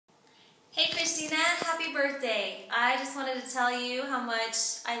Hey Cristina, happy birthday. I just wanted to tell you how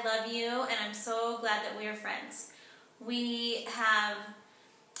much I love you and I'm so glad that we are friends. We have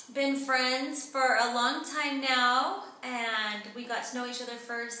been friends for a long time now and we got to know each other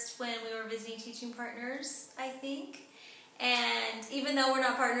first when we were visiting teaching partners, I think. And even though we're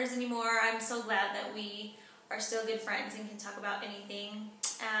not partners anymore, I'm so glad that we are still good friends and can talk about anything.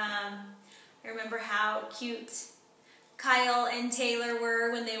 I remember how cute Kyle and Taylor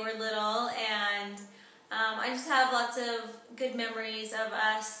were when they were little, and I just have lots of good memories of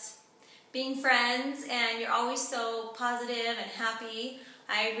us being friends, and you're always so positive and happy.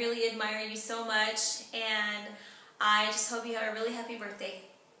 I really admire you so much, and I just hope you have a really happy birthday.